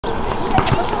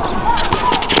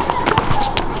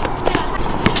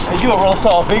You a real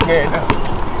solid big man now.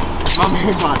 My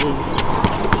man body.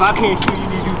 If I can't shoot, you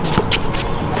need to do something.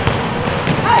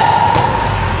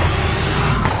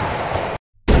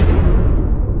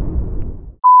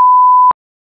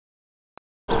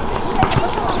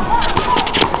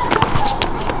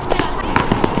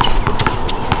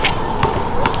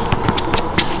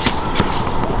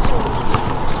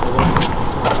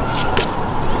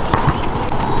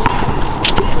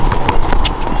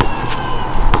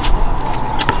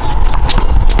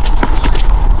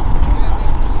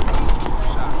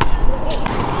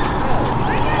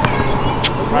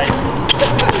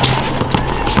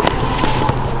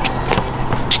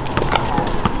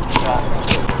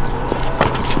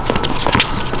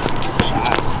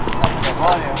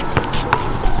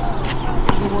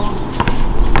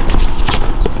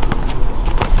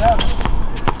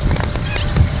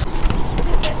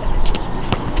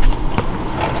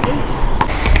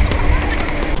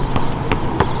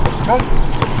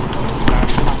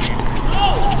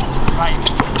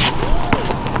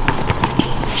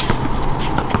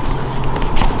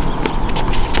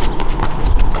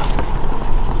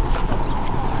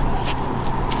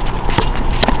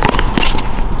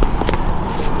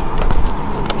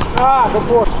 Go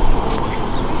for it.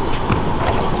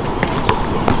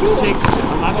 6,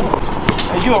 11.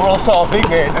 Hey, you a real solid big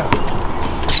man now.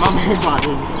 My man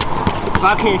body. If I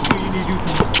can't shoot, you need to do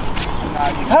something.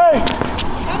 Hey!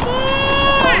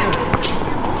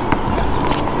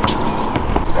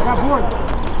 I got board.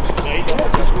 Yeah,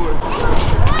 you scored.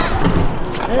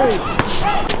 Hey!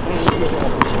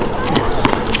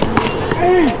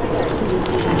 Hey!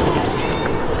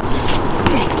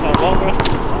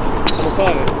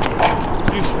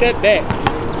 You step back.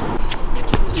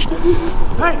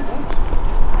 Hey!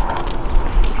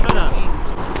 Come on.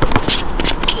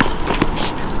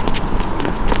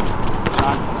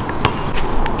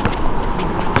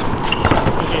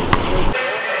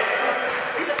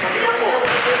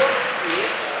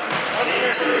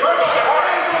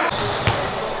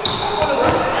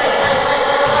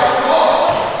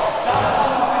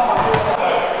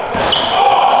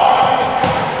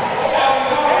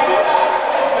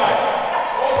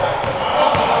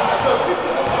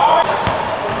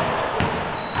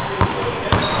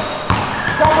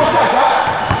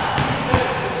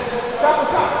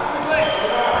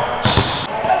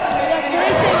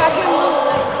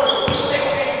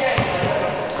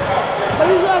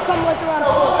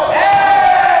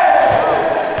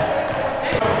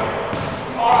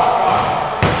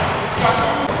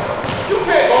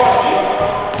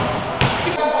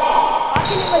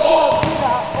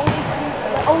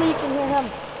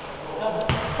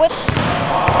 What?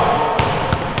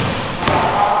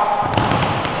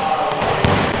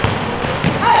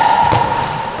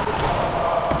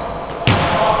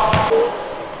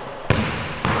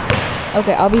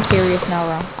 Okay, I'll be serious now,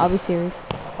 Ron. I'll be serious.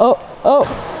 Oh, oh.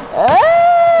 Ah!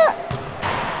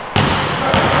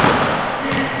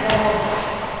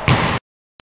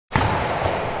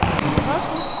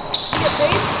 You get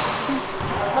paid?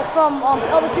 Like from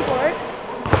other people, right?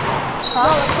 Huh?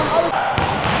 No, like from other.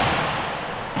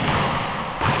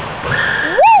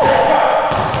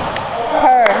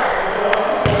 Her.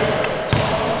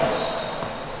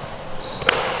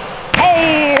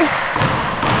 Hey!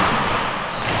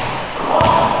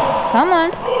 Come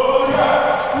on.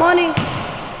 Money.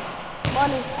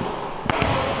 Money.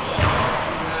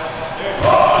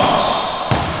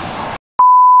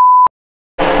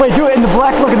 Wait, do it in the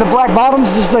black, look in the black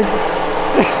bottoms, just like...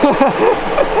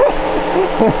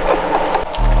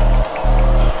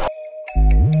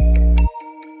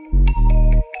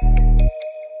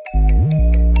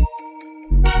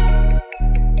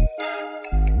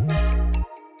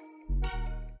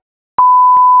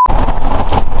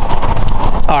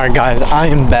 Alright guys, I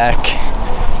am back.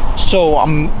 So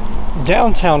I'm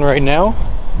downtown right now,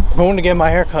 going to get my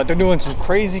hair cut. They're doing some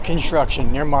crazy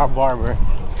construction near my barber.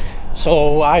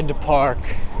 So I had to park,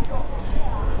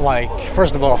 like,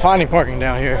 first of all, finding parking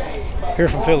down here. Here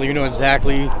from Philly, you know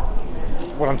exactly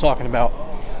what I'm talking about.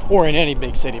 Or in any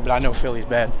big city, but I know Philly's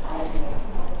bad.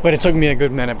 But it took me a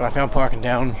good minute, but I found parking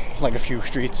down like a few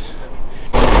streets.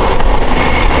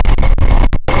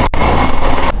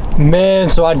 Man,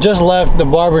 so I just left the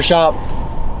barber shop.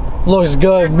 Looks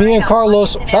good. Me and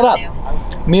Carlos, shut up.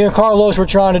 Me and Carlos were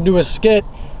trying to do a skit,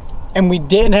 and we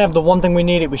didn't have the one thing we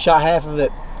needed. We shot half of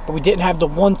it, but we didn't have the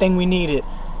one thing we needed.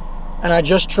 And I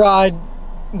just tried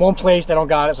one place, they don't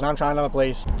got it, so now I'm trying another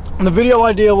place. And the video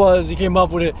idea was, he came up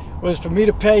with it, was for me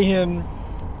to pay him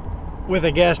with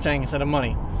a gas tank instead of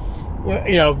money. Well,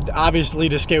 you know, obviously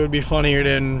the skit would be funnier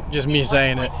than just me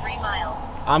saying it. 3 miles.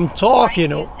 I'm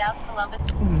talking.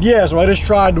 Yeah, so I just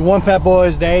tried the One Pet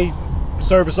Boys. They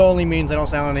service only means they don't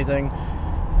sound anything.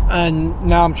 And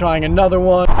now I'm trying another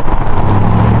one.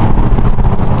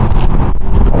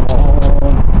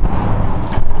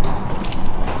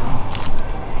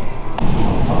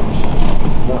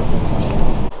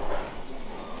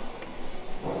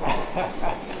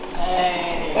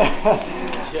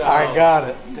 I got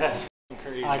it. That's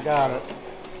crazy. I got it.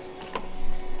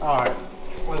 Alright,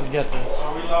 let's get this.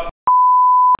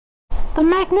 The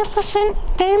magnificent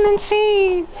Damon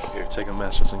Seas. Here, take a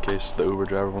mess just in case the Uber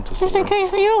driver wants to Just in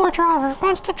case the Uber driver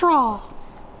wants to draw.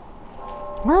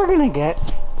 We're gonna get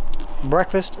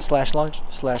breakfast slash lunch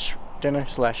slash dinner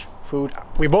slash food.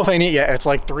 We both ain't eat yet. It's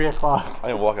like 3 o'clock. I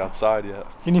didn't walk outside yet.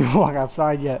 You didn't even walk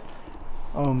outside yet.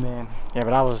 Oh man. Yeah,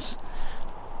 but I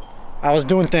was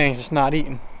doing things, just not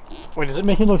eating. Wait, does it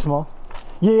make you look small?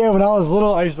 Yeah, when I was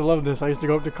little, I used to love this. I used to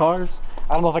go up to cars.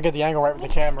 I don't know if I get the angle right with the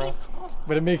camera,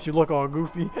 but it makes you look all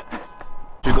goofy.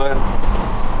 You glad?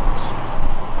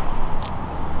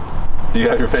 Do you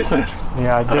have your face mask?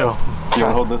 Yeah, I do. You want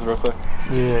to hold this real quick?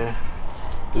 Yeah.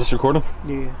 Is this recording?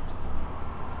 Yeah.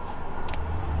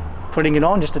 Putting it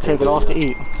on just to take it off to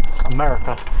eat.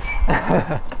 America.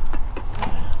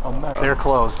 They're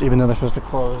closed, even though they're supposed to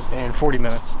close in 40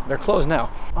 minutes. They're closed now.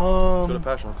 Let's go to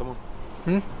Passion, come on.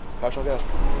 Passion gas.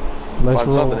 Let's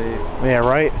roll. something to eat. Yeah,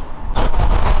 right?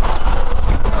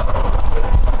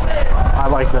 I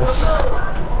like this.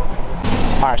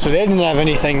 Alright, so they didn't have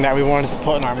anything that we wanted to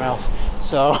put in our mouth.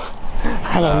 So,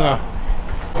 I don't know.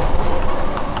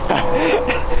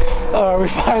 Alright, we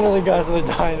finally got to the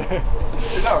diner.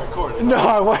 You're not recording. No,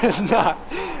 I was not.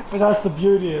 But that's the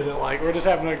beauty of it. Like, we're just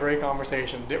having a great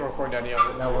conversation. Didn't record any of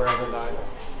it. Now we're at the diner.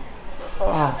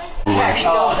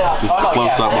 Just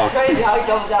close up look.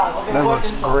 That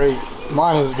looks great.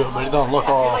 Mine is good, but it don't look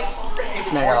all.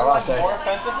 It's making a latte. More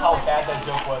offensive how bad that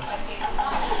joke was.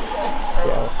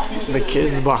 Yeah. The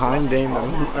kids behind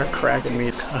Damon are cracking me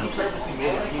up.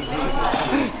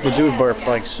 The dude burped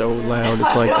like so loud.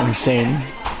 It's like insane.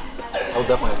 That was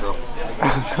definitely a girl.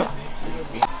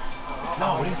 No,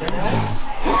 what are you doing?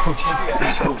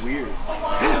 It's so weird.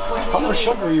 How much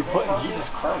sugar are you putting? Jesus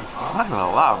Christ. It's not even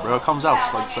a lot, bro. It comes out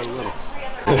like so little.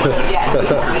 Do you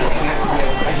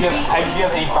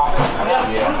have any profit?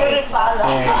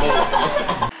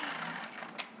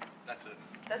 That's it.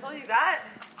 That's all you got?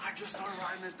 I just started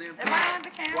riding this damn Am I on the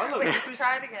camera? Wait,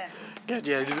 try it again. Good,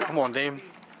 yeah, dude. Come on, Dame.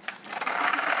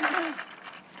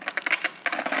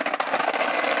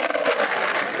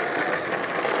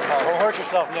 Oh, don't hurt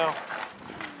yourself now.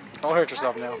 Don't hurt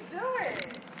yourself now. Do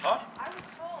it. Huh? I was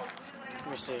full as soon as I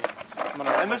got Let me see. I'm gonna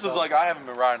And this is like, I haven't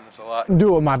been riding this a lot. do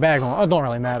it with my bag on. It don't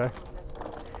really matter.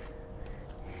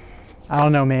 I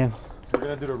don't know, man. We're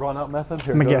gonna do the run up method.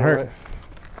 I'm gonna get hurt.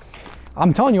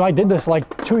 I'm telling you, I did this like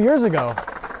 2 years ago.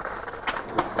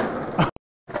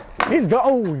 He's go.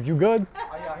 Oh, you good?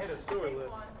 I hit a sewer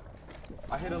lid.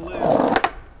 I hit a lid.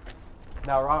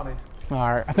 Now Ronnie.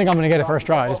 All right, I think I'm gonna get it first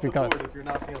try just because. If you're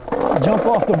not feeling it. Jump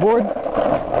off the board.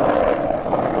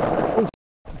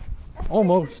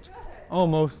 Almost.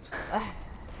 Almost.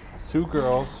 2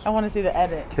 girls I want to see the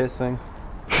edit. kissing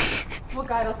What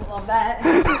guy doesn't love that?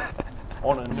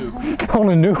 on a nuke. On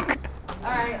a nuke.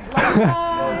 Alright, love you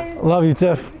guys. Love you,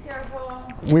 Tiff. Be careful.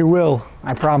 We will.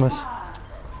 I promise.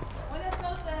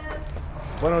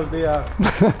 Buenos dias.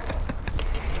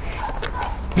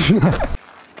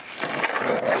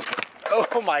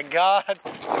 Oh my God.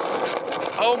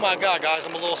 Oh my God, guys.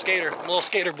 I'm a little skater. I'm a little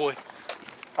skater boy.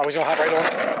 Are we gonna hop right on?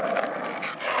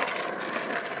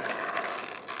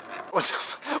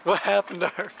 What happened to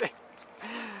her face?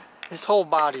 His whole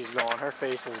body's gone. Her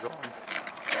face is gone.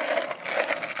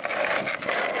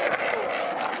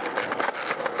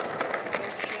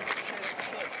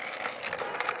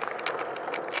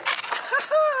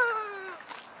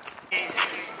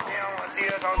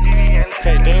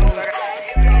 Okay, Damon.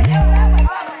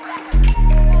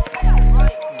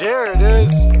 There it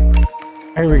is.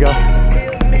 Here we go.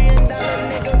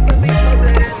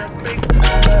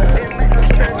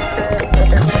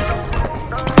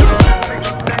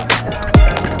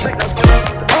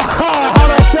 How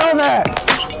do I show that?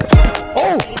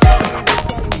 Oh!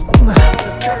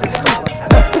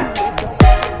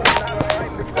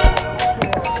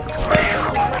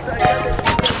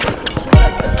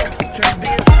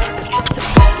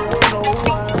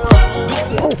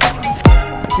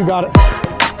 You got it.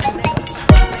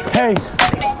 Hey.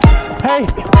 Hey.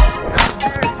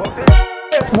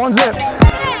 One zip.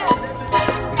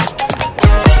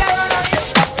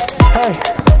 Hey.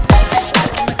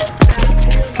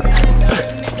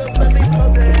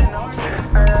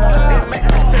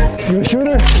 You a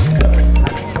shooter? I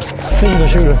think he's a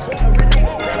shooter.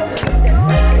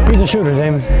 He's a shooter,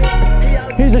 Damon.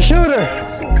 He's a shooter!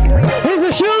 He's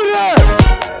a shooter!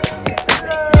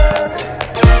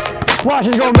 Watch,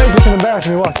 he's gonna make this and embarrass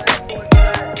me, watch.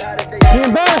 He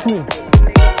embarrassed me.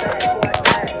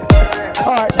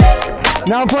 Alright,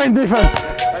 now I'm playing defense.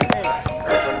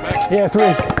 Yeah,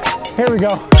 3. Here we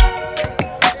go.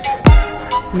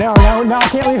 Now I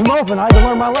can't leave him open. I had to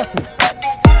learn my lesson.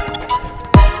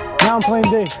 Now I'm playing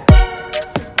D.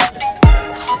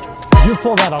 If you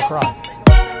pull that, I'll cry.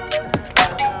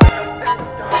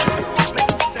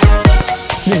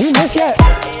 Did he miss yet?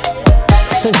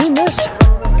 Did he miss?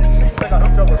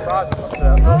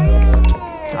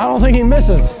 I don't think he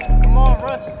misses. Come on,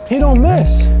 Russ. He don't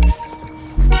miss.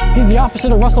 He's the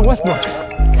opposite of Russell Westbrook.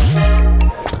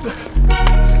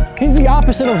 He's the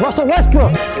opposite of Russell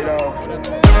Westbrook.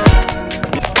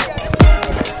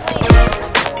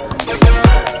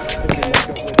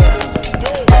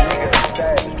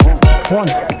 One.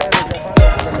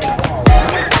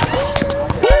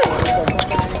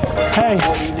 Hey.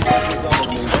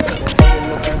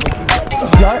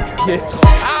 Yeah.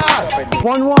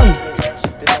 1-1.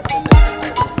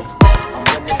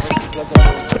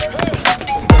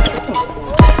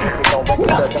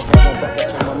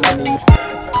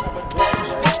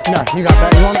 No, you got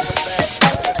that. You want it?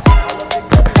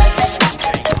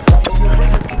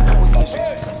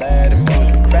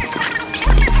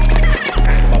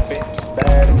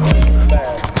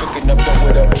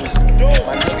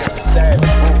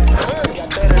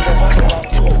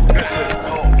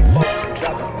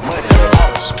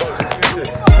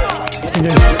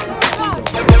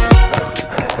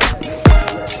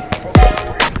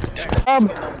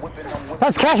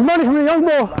 That's cash money from the young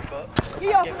boy.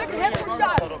 Yo, make a half-court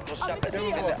shot. I'll make a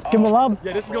video. Give him a lob.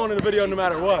 Yeah, this is going in the video no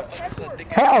matter what.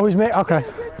 Hey, oh, he's made. Okay.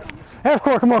 Half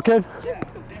court, come on, kid.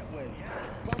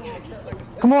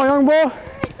 Come on, young boy.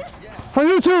 For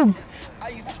YouTube.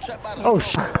 Oh,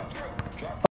 shit.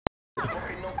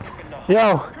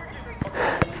 Yo.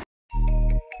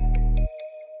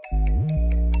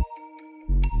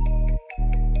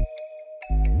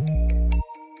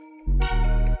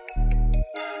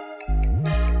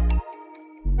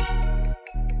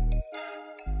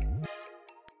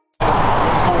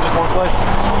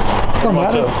 Don't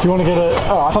matter. Do you want to get a...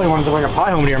 Oh, I thought you wanted to bring a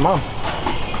pie home to your mom.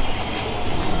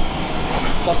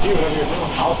 It's up to you, whatever you're doing.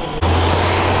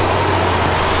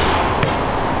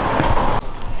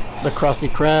 The Krusty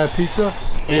Krab pizza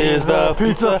is the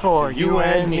pizza for you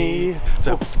and me.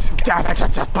 Pizza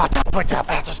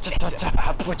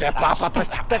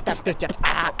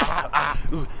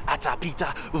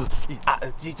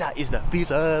is the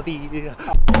pizza.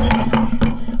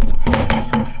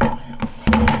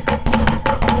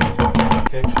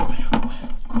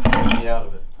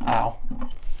 Ow.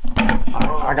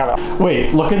 I gotta...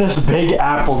 Wait, look at this big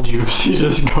apple juice you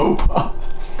just go up.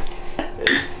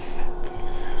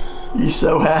 He's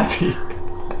so happy.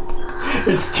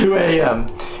 It's 2 a.m.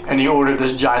 and he ordered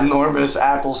this ginormous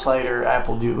apple cider,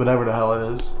 apple juice, whatever the hell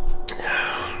it is.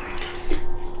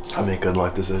 I make good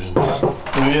life decisions. Do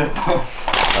you?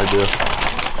 I do.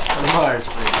 The Myers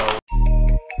free, though.